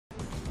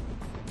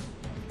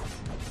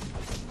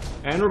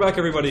And we're back,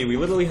 everybody. We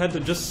literally had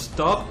to just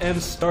stop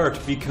and start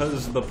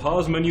because the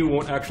pause menu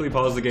won't actually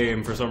pause the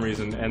game for some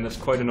reason, and that's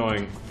quite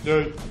annoying.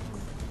 I'm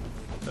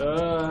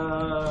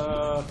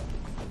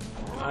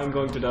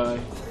going to die.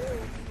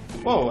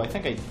 Whoa, I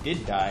think I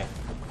did die.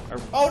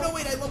 Oh no,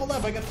 wait, I leveled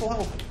up. I got full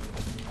health.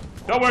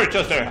 Don't worry,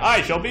 Chester.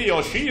 I shall be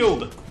your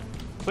shield.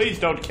 Please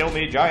don't kill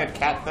me, giant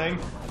cat thing.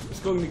 It's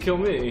going to kill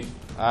me.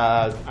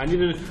 I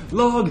needed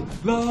log.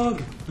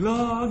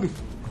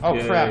 Oh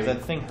Yay. crap,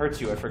 that thing hurts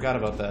you. I forgot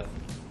about that.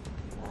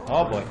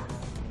 Oh boy.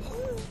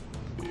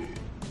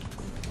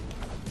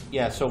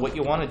 Yeah, so what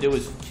you want to do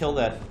is kill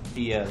the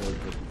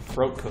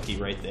throat cookie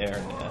right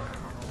there.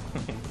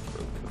 Throat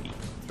cookie.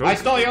 I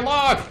stole your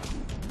log!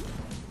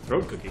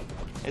 Throat cookie?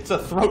 It's a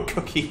throat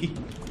cookie.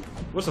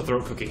 What's a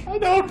throat cookie? I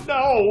don't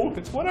know.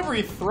 It's whatever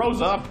he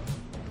throws up.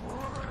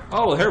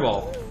 Oh, a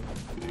hairball.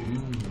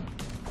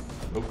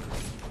 Throat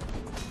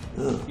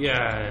cookie.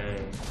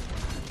 Yay.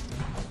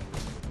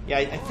 Yeah,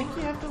 I think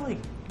you have to, like...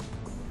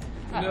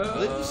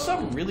 There's just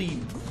some really,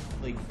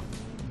 like,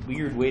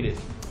 weird way to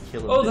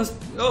kill him.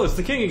 It's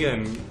the king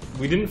again.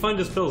 We didn't find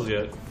his pills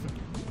yet.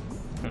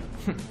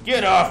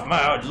 Get off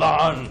my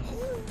lawn!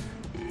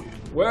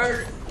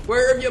 Where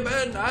have you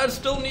been? I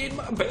still need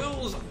my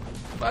pills.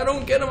 If I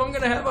don't get them, I'm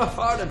gonna have a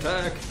heart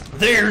attack.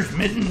 There's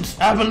Mittens.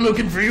 I've been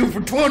looking for you for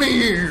 20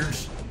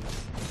 years.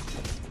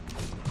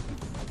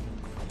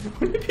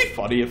 Wouldn't it be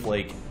funny if,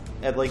 like,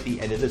 at, like, the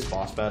end of this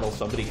boss battle,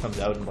 somebody comes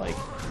out and, like,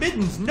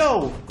 Mittens,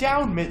 no!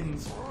 Down,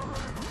 Mittens!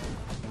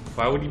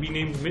 Why would he be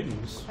named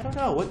Mittens? I don't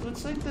know.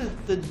 What's like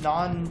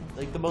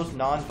the most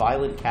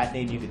non-violent cat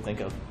name you could think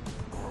of?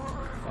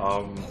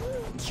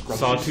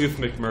 Sawtooth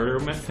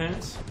McMurder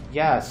Pants?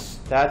 Yes,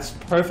 that's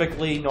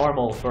perfectly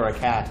normal for a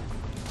cat.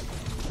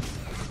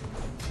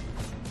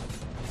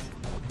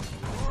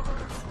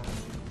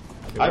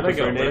 I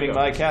prefer naming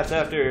my cats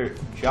after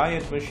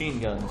giant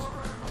machine guns.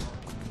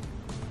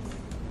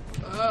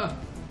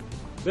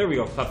 There we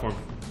go, platform.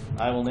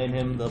 I will name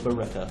him the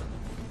Beretta.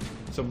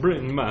 So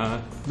bring my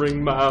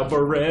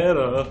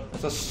Beretta.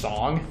 That's a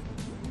song?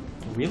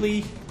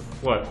 Really?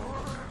 What?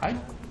 I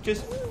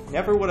just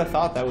never would have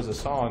thought that was a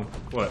song.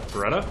 What,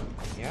 Beretta?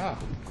 Yeah.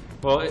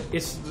 Well,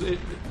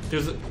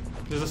 there's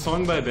a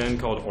song by a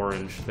band called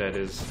Orange that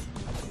is,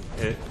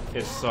 I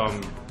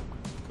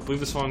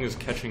believe the song is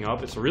Catching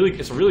Up. It's a really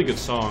good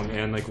song,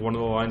 and like one of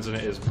the lines in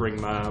it is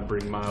bring my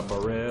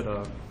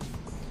Beretta.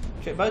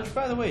 Okay, but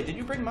by the way, did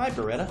you bring my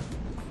Beretta?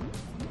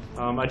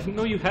 I didn't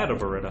know you had a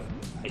Beretta.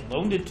 I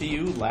loaned it to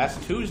you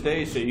last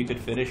Tuesday so you could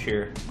finish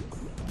your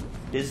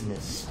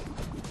business.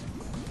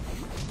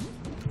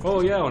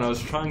 Oh yeah, when I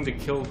was trying to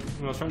kill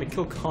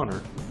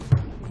Connor.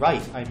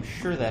 Right, I'm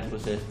sure that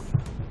was it.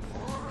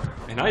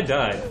 And I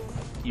died.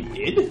 You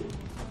did?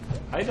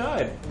 I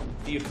died.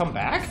 Do you come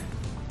back?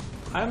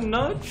 I'm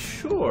not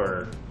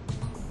sure.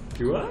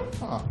 Do I?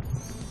 Huh.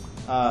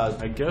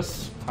 I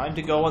guess. Time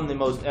to go on the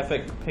most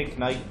epic Pink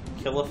Knight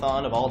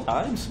killathon of all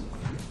times?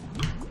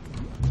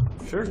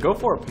 Sure, go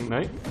for it, Pink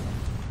Knight.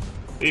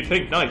 The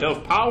Pink Knight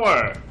of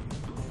Power!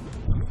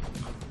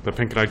 The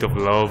Pink Knight of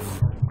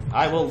Love.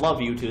 I will love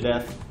you to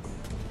death.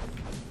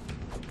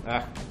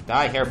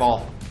 Die,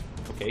 hairball.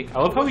 Okay. I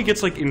love how he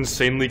gets, like,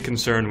 insanely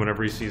concerned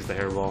whenever he sees the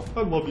hairball.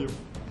 I love you.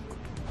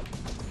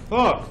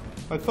 Oh,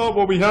 I thought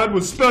what we had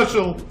was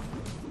special.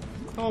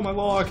 Oh, my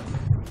log.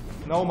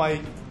 No, my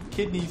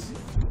kidneys.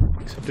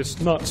 Except it's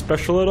not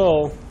special at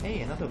all.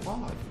 Hey, another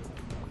log.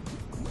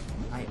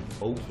 I am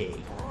okay.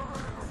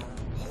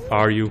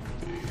 Are you?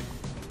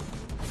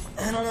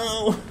 I don't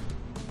know.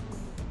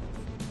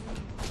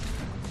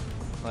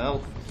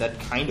 Well, that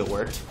kinda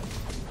worked.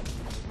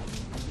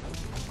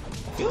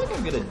 I feel like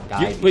I'm gonna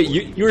die. Wait,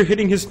 you were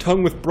hitting his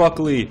tongue with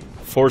broccoli.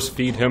 Force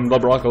feed him the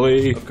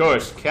broccoli. Of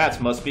course,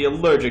 cats must be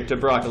allergic to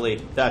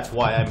broccoli. That's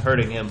why I'm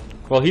hurting him.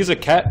 Well, he's a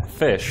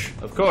catfish.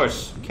 Of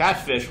course,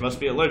 catfish must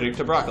be allergic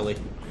to broccoli.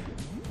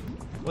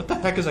 What the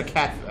heck is a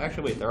cat?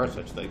 Actually, wait, there are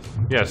such things.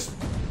 Yes.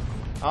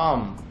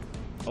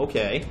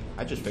 Okay.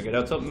 I just figured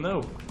out something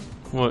new.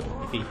 What?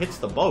 If he hits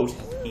the boat,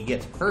 he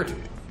gets hurt.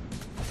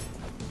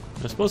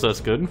 I suppose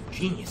that's good.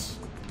 Genius.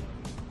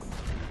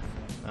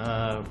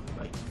 Right.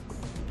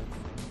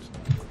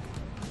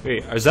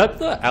 Wait, is that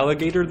the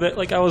alligator that,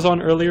 like, I was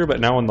on earlier, but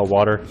now in the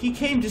water? He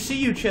came to see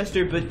you,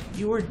 Chester, but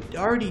you were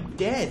already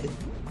dead.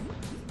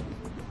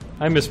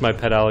 I miss my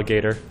pet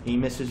alligator. He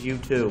misses you,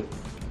 too.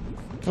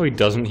 No, he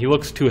doesn't. He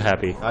looks too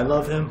happy. I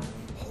love him.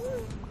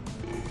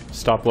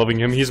 Stop loving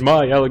him. He's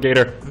my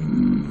alligator.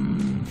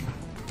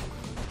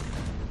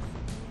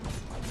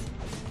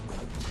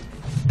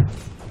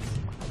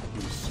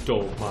 You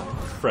stole my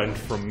friend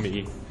from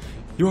me.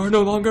 You are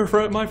no longer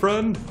my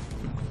friend.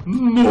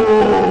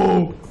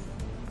 No!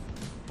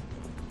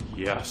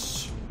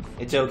 Yes.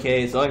 It's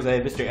okay, as long as I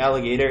have Mr.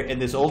 Alligator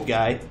and this old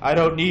guy. I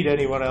don't need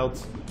anyone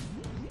else.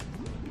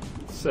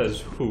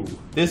 Says who?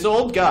 This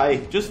old guy.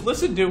 Just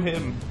listen to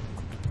him.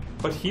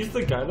 But he's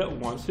the guy that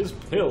wants his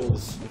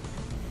pills.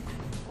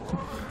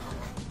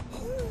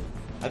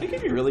 I think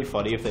it'd be really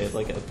funny if they had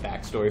like a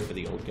backstory for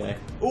the old guy.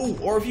 Oh,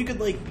 or if you could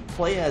like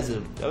play as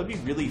him. That would be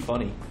really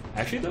funny.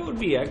 Actually,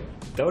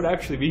 that would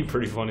actually be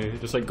pretty funny.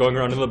 Just like going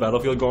around in the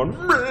battlefield going.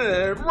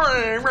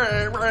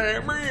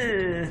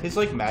 His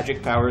like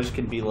magic powers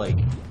can be like,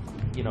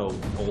 you know,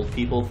 old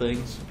people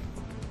things.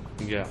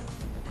 Yeah.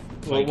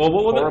 Like what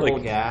would that, horrible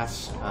like,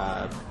 gas,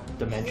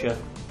 dementia.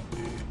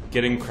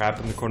 getting crap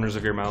in the corners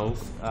of your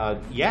mouth?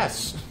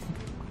 Yes.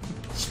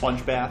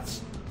 Sponge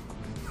baths.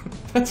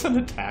 That's an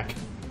attack.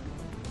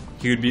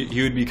 He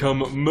would become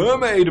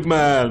Mermaid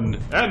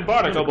Man. And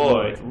Barnacle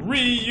Boy,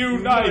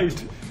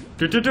 reunite!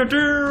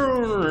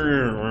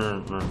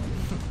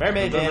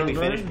 Mermaid Man, we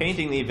finished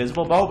painting the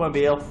invisible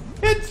boatmobile.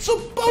 It's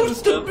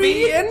supposed to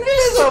be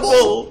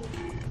invisible!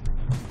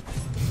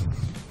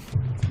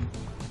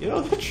 You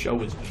know, that show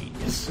was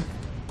genius.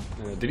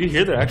 Did you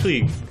hear that?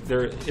 Actually,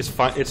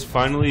 it's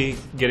finally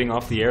getting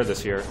off the air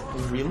this year.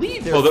 Really?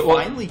 They're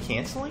finally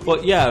canceling it?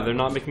 Well, yeah, they're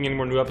not making any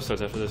more new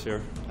episodes after this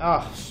year.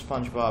 Oh,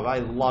 SpongeBob, I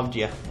loved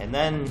you. And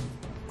then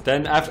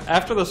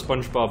after the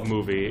SpongeBob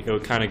movie,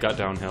 it kind of got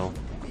downhill.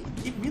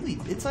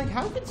 It's like,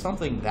 how could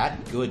something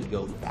that good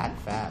go that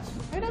fast?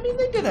 And I mean,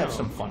 they did have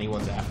some funny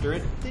ones after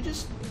it. It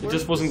just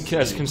wasn't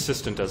as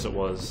consistent as it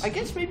was. I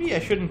guess maybe I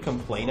shouldn't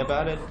complain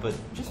about it, but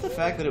just the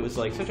fact that it was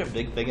like such a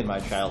big thing in my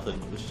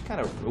childhood was just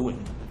kind of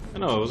ruined. I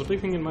know, it was a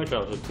big thing in my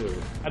childhood too.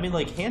 I mean,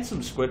 like,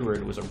 Handsome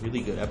Squidward was a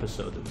really good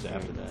episode that was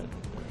after that.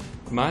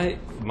 My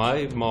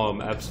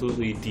mom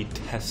absolutely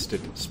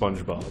detested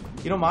SpongeBob.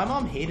 You know, my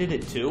mom hated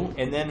it too,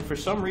 and then for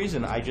some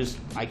reason I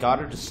got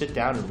her to sit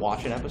down and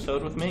watch an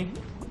episode with me,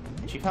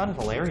 and she found it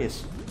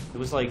hilarious. It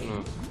was like...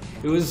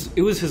 It was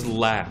his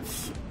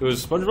laugh. It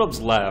was SpongeBob's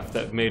laugh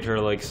that made her,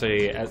 like,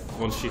 say,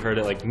 once she heard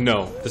it, like,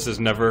 no, this is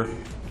never...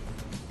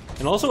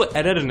 And also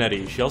Ed, Edd and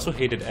Eddy. She also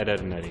hated Ed, Edd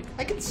and Eddy.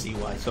 I can see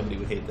why somebody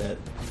would hate that.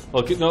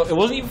 Look, no, it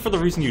wasn't even for the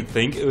reason you'd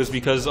think. It was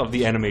because of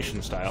the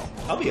animation style.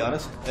 I'll be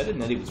honest, Ed, Edd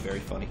and Eddy was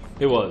very funny.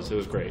 It was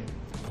great.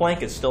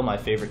 Plank is still my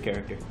favorite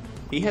character.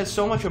 He has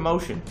so much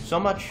emotion, so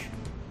much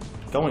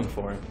going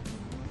for him.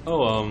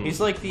 Oh,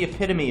 he's like the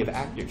epitome of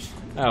actors.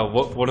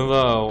 One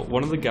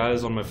of the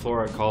guys on my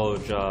floor at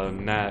college,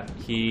 Nat,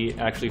 he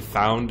actually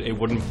found a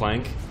wooden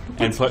plank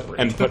and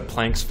put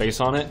Plank's face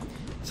on it.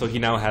 So he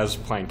now has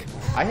Plank.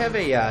 I have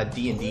a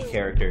D&D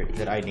character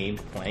that I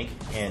named Plank,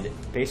 and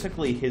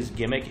basically his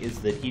gimmick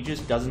is that he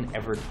just doesn't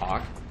ever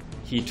talk.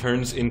 He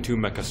turns into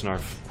Mecha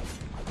Snarf.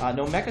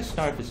 No, Mecha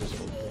Snarf is his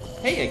old.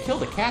 Hey, I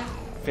killed a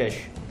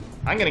catfish.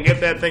 I'm gonna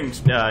get that thing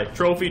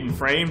trophied and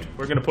framed.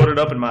 We're gonna put it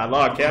up in my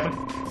log cabin.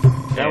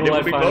 Now And will it I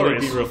will be finally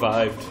glorious. be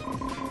revived?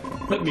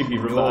 Let me be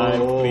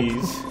revived,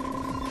 please.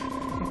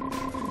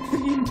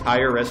 The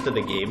entire rest of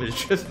the game is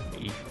just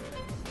me.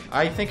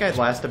 I think I'd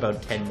last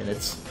about 10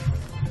 minutes.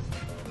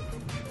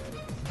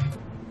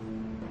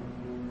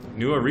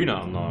 New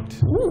arena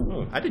unlocked.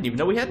 Ooh, I didn't even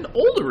know we had an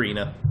old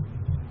arena.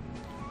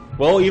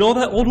 Well, you know,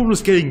 that old one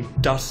was getting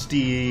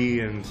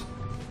dusty and,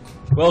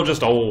 well,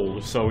 just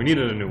old, so we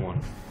needed a new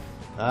one.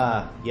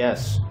 Ah,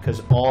 yes,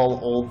 because all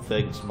old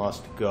things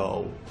must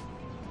go.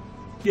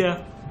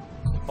 Yeah.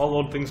 All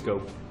old things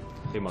go.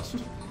 They must.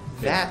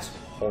 That's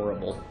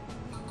horrible.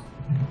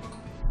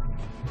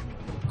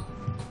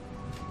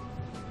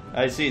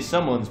 I see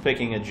someone's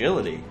picking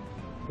agility.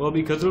 Well,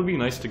 because it would be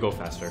nice to go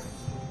faster.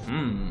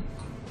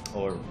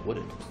 Or would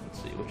it?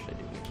 Let's see, what should I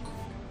do here?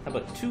 How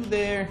about 2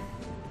 there?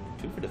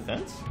 2 for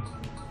defense?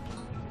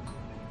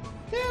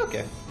 Yeah,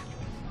 okay.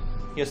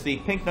 Yes, the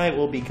Pink Knight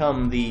will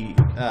become the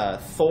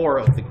Thor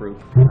of the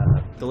group,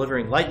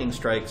 delivering lightning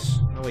strikes.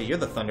 Oh wait, you're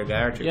the Thunder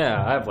guy, aren't you?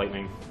 Yeah, I have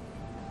lightning.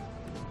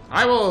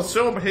 I will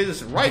assume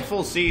his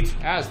rightful seat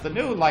as the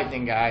new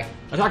lightning guy.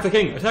 Attack the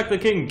king! Attack the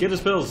king! Get his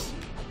pills!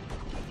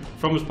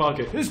 From his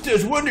pocket. This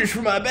does wonders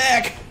for my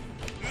back!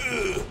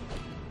 Ugh.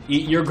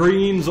 Eat your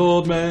greens,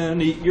 old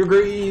man! Eat your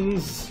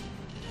greens!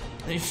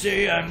 They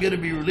say I'm gonna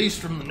be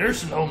released from the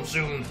nursing home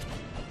soon.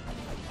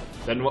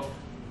 Then what?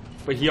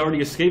 But he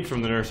already escaped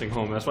from the nursing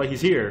home, that's why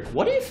he's here.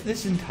 What if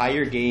this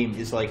entire game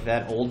is like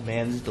that old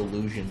man's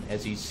delusion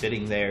as he's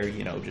sitting there,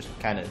 you know, just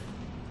kind of,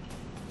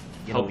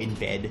 you know, in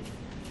bed?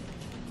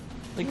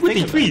 Like,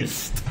 think about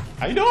it.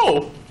 I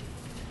know!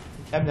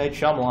 M. Night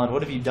Shyamalan,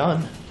 what have you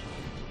done?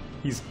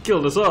 He's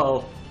killed us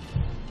all.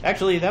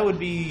 Actually, that would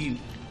be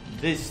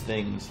these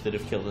things that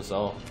have killed us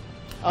all.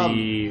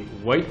 The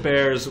white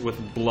bears with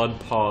blood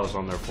paws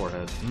on their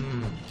forehead.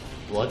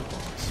 Blood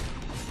paws.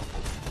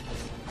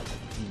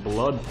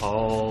 Blood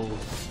paws.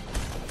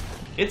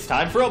 It's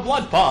time for a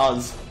blood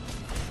pause.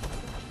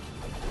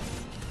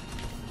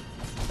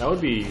 That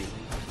would be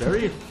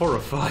very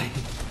horrifying.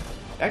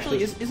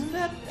 Actually, isn't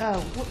that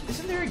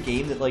isn't there a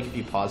game that like if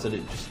you pause it,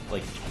 it just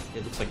like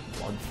it looks like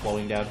blood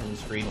flowing down from the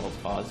screen while it's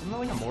paused? Isn't that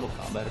like a Mortal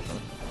Kombat or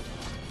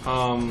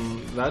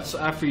something? That's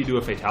after you do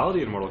a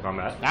fatality in Mortal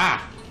Kombat.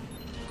 Ah,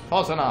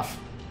 pause enough.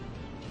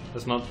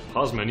 That's not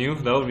pause menu.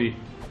 That would be.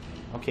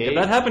 Okay. If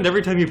that happened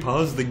every time you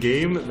paused the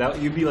game,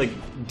 that you'd be like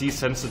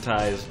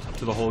desensitized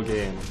to the whole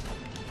game.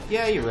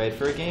 Yeah, you're right.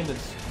 For a game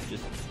that's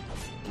just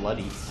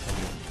bloody, I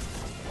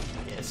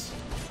mean, yes.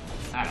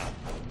 I don't know.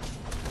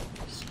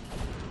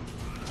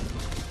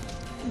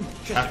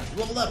 Chester,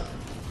 level up.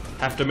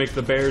 Have to make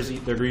the bears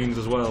eat their greens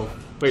as well.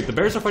 Wait, the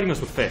bears are fighting us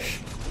with fish.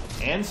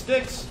 And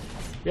sticks.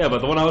 Yeah, but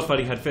the one I was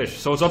fighting had fish,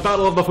 so it's a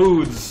battle of the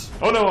foods.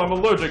 Oh no, I'm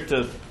allergic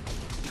to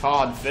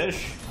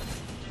codfish.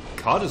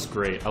 Cod is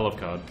great. I love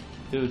cod.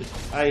 Dude,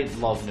 I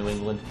love New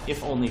England,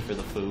 if only for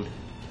the food.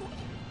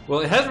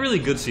 Well, it has really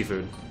good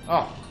seafood.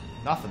 Oh,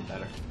 nothing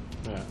better.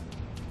 Yeah.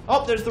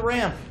 Oh, there's the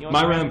ram. You want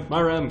My the ram,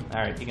 my ram.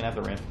 All right, you can have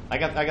the ram. I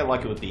got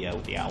lucky with the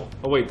owl.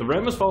 Oh wait, the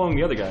ram is following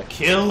the other guy.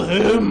 Kill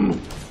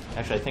him.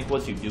 Actually, I think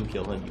once you do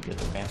kill him, you get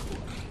the ram.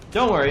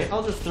 Don't worry,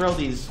 I'll just throw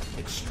these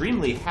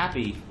extremely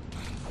happy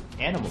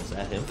animals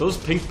at him. Those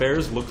pink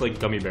bears look like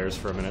gummy bears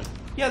for a minute.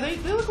 Yeah, they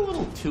look a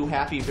little too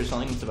happy for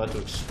something that's about to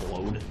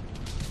explode.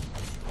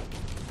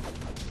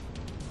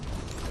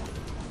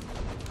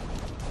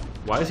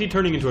 Why is he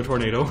turning into a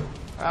tornado?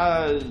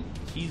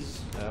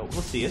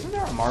 Let's see, isn't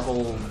there a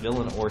Marvel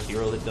villain or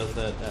hero that does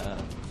that?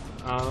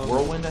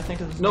 Whirlwind, I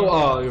think is his name?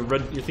 You're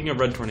thinking of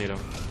Red Tornado.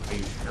 Are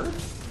you sure?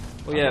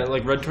 Well, yeah,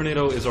 like Red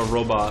Tornado is a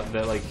robot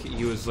that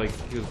he was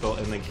built,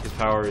 and like his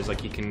power is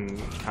like he can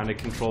kind of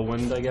control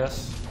wind, I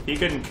guess. He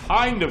can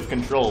kind of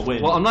control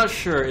wind. Well, I'm not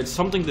sure. It's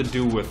something to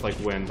do with like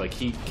wind. Like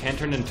he can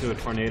turn into a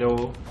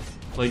tornado,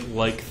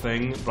 like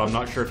thing, but I'm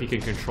not sure if he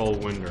can control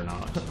wind or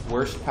not.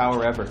 Worst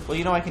power ever. Well,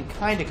 you know, I can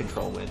kind of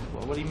control wind.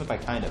 Well, what do you mean by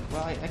kind of?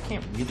 Well, I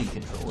can't really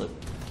control it.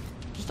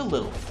 Just a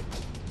little.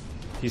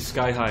 He's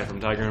Sky High from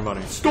Tiger and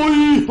Bunny.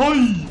 Sky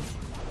high!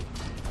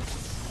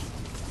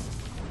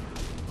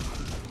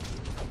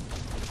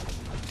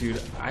 Dude,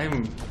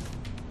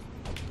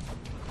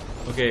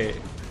 okay.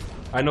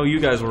 I know you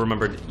guys will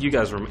remember. You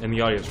guys in the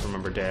audience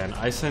remember Dan.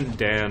 I sent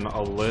Dan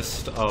a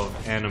list of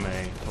anime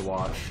to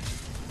watch,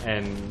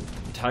 and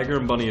Tiger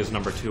and Bunny is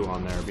number 2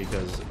 on there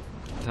because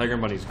Tiger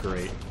and Bunny's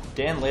great.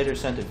 Dan later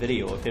sent a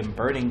video of him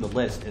burning the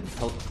list and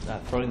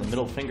throwing the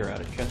middle finger out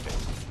at Chester.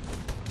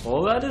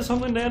 Well, that is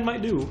something Dan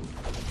might do.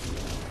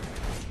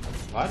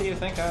 Why do you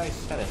think I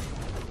said it?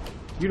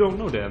 You don't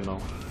know Dan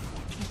though.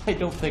 I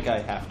don't think I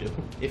have to.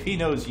 If he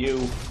knows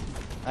you,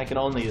 I can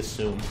only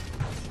assume.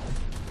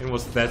 And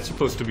what's that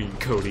supposed to mean,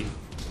 Cody?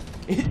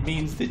 It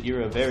means that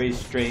you're a very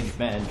strange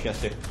man,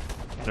 Chester.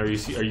 And are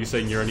you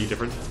saying you're any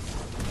different?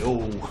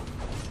 No.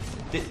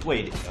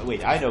 Wait,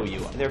 I know you.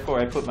 Therefore,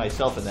 I put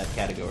myself in that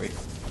category.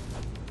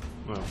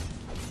 Well,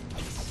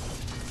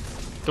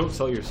 don't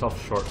sell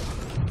yourself short.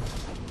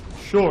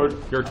 Short.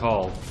 You're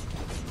tall.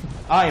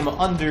 I'm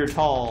under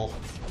tall.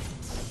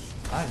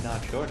 I'm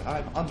not short,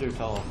 I'm under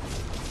tall.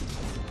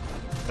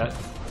 That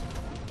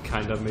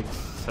kind of makes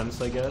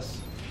sense, I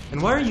guess.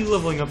 And why are you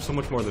leveling up so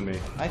much more than me?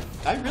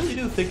 I really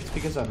do think it's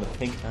because I'm the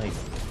Pink Knight.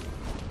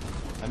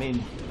 I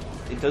mean,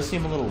 it does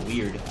seem a little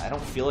weird. I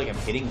don't feel like I'm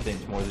hitting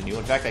things more than you.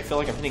 In fact, I feel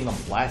like I'm hitting them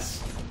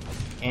less.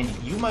 And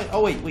you might...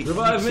 Oh, wait.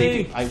 Revive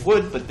me! I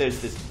would, but there's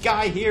this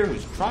guy here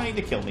who's trying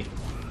to kill me.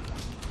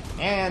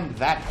 And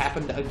that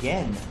happened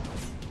again.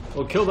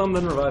 Well, kill them,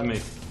 then revive me.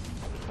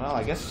 Well,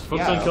 I guess...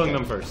 Focus on killing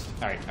them first.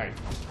 Alright.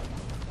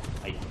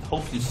 I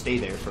hope you stay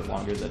there for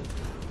longer than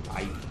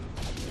I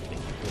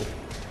think you will.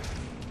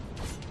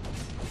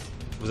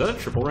 Was that a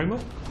triple rainbow?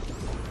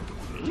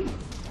 Really?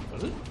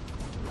 Was it?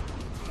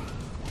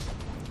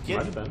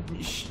 Might have been.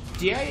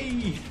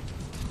 Yay!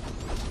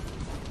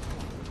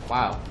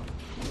 Wow.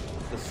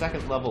 The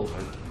second level, or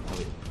no,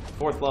 wait,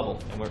 4th level,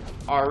 and we're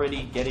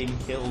already getting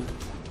killed.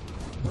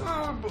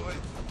 Oh boy.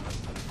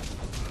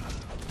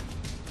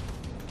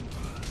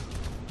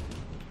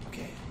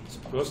 Okay, he's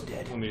almost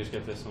dead. Let me just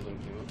get this something.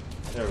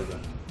 There we go.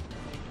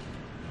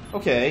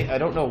 Okay, I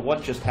don't know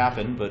what just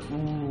happened, but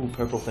ooh,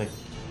 purple thing.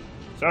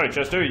 Sorry,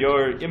 Chester,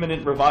 your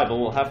Imminent revival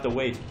will have to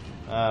wait.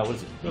 What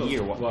is it? Oh, E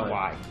or why?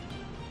 Y?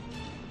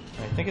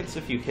 I think it's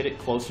if you hit it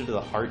closer to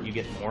the heart, you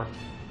get more.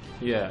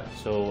 Yeah.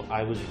 So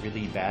I was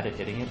really bad at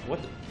hitting it. What?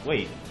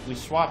 Wait, we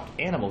swapped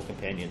animal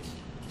companions.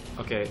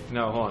 Okay,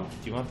 no, hold on.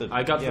 Do you want the?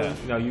 I got yeah.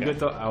 the. No, you Okay. get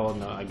the. Oh,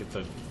 no, I get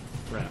the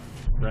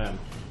ram.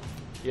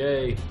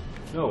 Yay.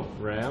 No,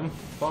 ram.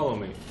 Follow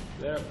me.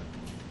 There.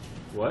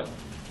 What?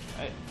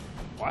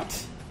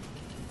 What?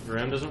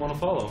 Ram doesn't want to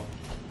follow.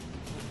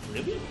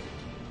 Really?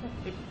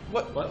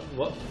 What?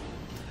 What?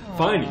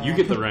 Fine, you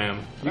get the ram.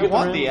 You I get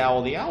want ram? the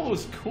owl. The owl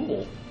was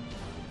cool.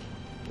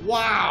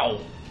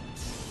 Wow.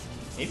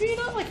 Maybe you're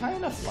not like high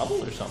enough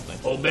level or something.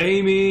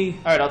 Obey me.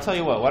 All right, I'll tell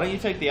you what. Why don't you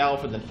take the owl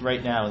for the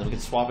right now, and then we can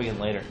swap again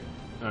later.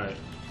 All right.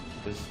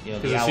 Because you know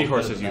Because the owl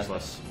seahorse better is than that.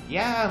 useless.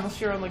 Yeah, unless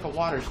you're on like a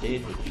water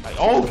stage.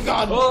 Oh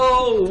God!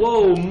 Oh,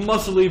 whoa,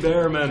 muscly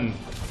bearman.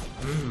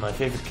 My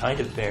favorite kind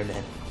of bear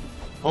man.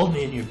 Hold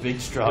me in your big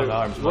strong Wait,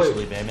 arms, wait.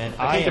 muscly bear man.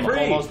 I I can't am get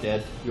free. almost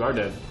dead. You are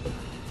dead.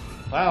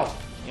 Well,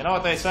 you know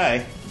what they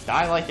say: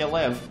 die like you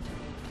live.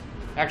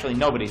 Actually,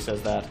 nobody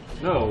says that.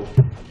 No.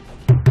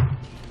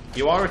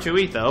 You are to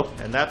eat, though,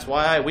 and that's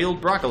why I wield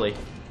broccoli.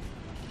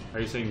 Are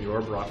you saying you're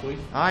broccoli?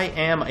 I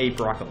am a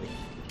broccoli.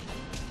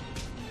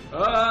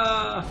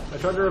 Ah! I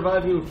tried to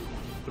revive you,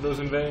 but it was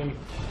in vain.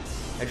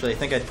 Actually, I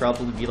think I'd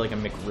probably be like a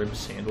McRib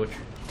sandwich.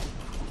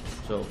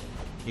 So,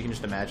 you can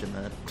just imagine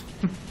that.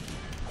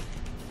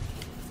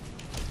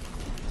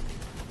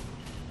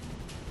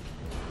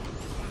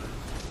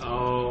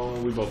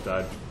 we both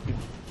died.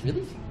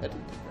 Really? That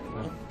didn't do very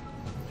well.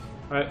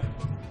 Alright.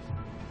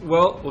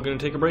 Well, we're gonna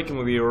take a break and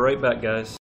we'll be right back, guys.